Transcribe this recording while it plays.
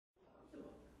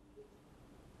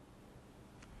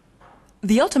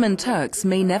The Ottoman Turks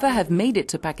may never have made it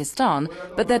to Pakistan,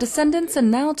 but their descendants are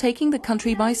now taking the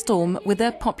country by storm with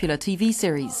their popular TV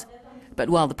series. But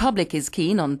while the public is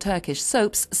keen on Turkish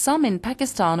soaps, some in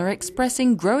Pakistan are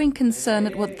expressing growing concern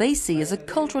at what they see as a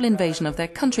cultural invasion of their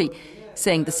country,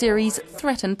 saying the series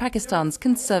threaten Pakistan's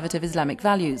conservative Islamic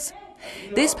values.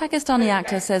 This Pakistani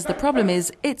actor says the problem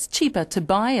is it's cheaper to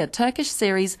buy a Turkish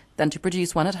series than to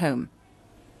produce one at home.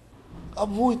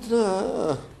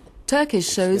 Turkish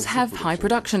shows have high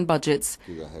production budgets.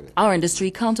 Our industry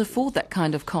can't afford that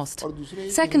kind of cost.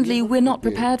 Secondly, we're not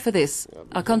prepared for this.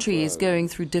 Our country is going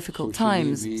through difficult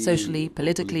times, socially,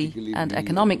 politically and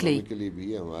economically.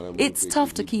 It's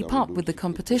tough to keep up with the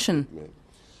competition.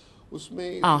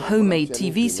 Our homemade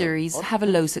TV series have a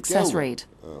low success rate.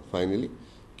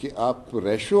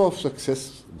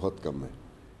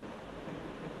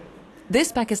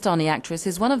 This Pakistani actress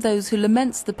is one of those who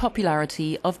laments the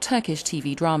popularity of Turkish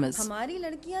TV dramas.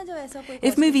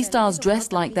 If movie stars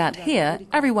dressed like that here,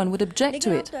 everyone would object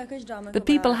to it. But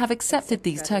people have accepted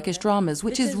these Turkish dramas,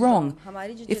 which is wrong.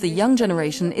 If the young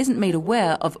generation isn't made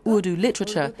aware of Urdu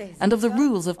literature and of the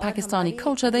rules of Pakistani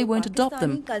culture, they won't adopt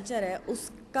them.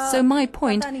 So my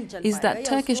point is that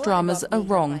Turkish dramas are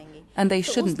wrong, and they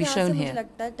shouldn't be shown here.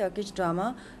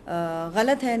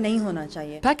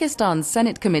 Pakistan's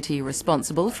Senate committee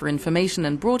responsible for information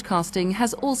and broadcasting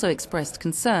has also expressed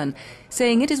concern,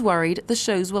 saying it is worried the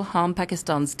shows will harm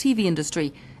Pakistan's TV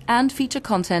industry and feature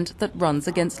content that runs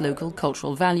against local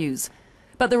cultural values.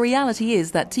 But the reality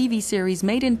is that TV series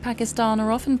made in Pakistan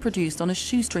are often produced on a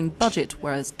shoestring budget,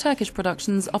 whereas Turkish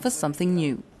productions offer something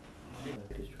new.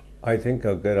 I think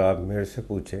Turkish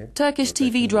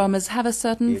TV dramas have a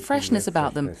certain freshness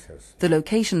about them. The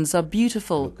locations are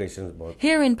beautiful.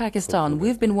 Here in Pakistan,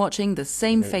 we've been watching the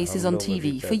same faces on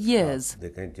TV for years.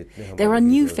 There are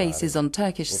new faces on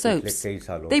Turkish soaps.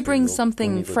 They bring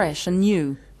something fresh and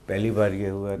new.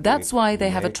 That's why they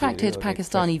have attracted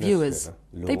Pakistani viewers.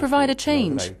 They provide a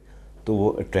change.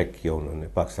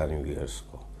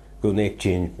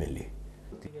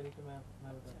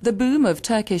 The boom of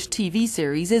Turkish TV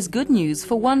series is good news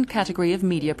for one category of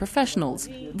media professionals,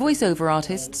 voiceover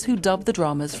artists who dub the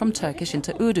dramas from Turkish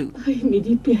into Urdu.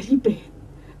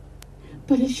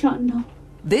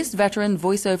 This veteran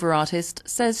voiceover artist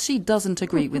says she doesn't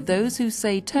agree with those who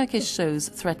say Turkish shows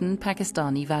threaten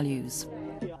Pakistani values.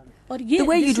 The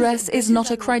way you dress is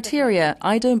not a criteria.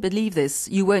 I don't believe this.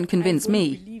 You won't convince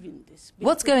me.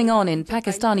 What's going on in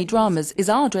Pakistani dramas is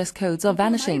our dress codes are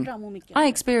vanishing. I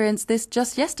experienced this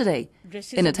just yesterday.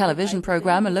 In a television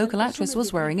program, a local actress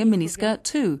was wearing a miniskirt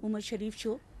too.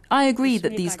 I agree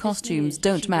that these costumes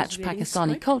don't match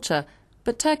Pakistani culture,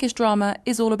 but Turkish drama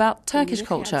is all about Turkish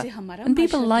culture, and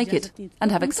people like it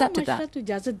and have accepted that.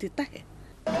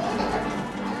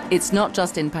 It's not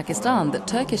just in Pakistan that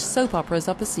Turkish soap operas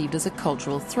are perceived as a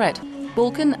cultural threat.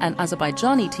 Balkan and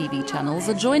Azerbaijani TV channels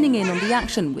are joining in on the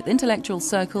action, with intellectual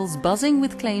circles buzzing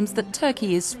with claims that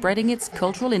Turkey is spreading its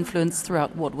cultural influence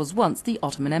throughout what was once the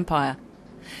Ottoman Empire.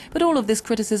 But all of this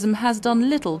criticism has done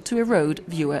little to erode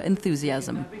viewer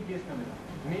enthusiasm.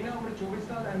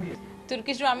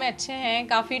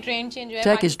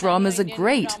 Turkish dramas are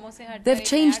great. They've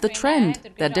changed the trend.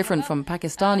 They're different from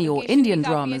Pakistani or Indian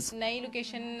dramas.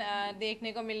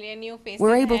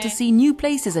 We're able to see new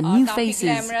places and new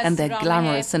faces, and they're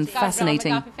glamorous and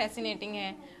fascinating.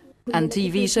 And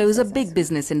TV shows are big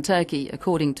business in Turkey.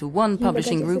 According to one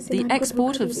publishing group, the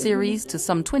export of series to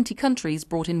some 20 countries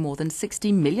brought in more than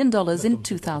 $60 million in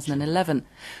 2011.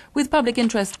 With public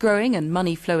interest growing and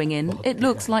money flowing in, it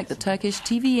looks like the Turkish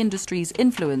TV industry's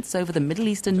influence over the Middle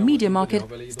Eastern media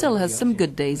market still has some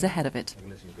good days ahead of it.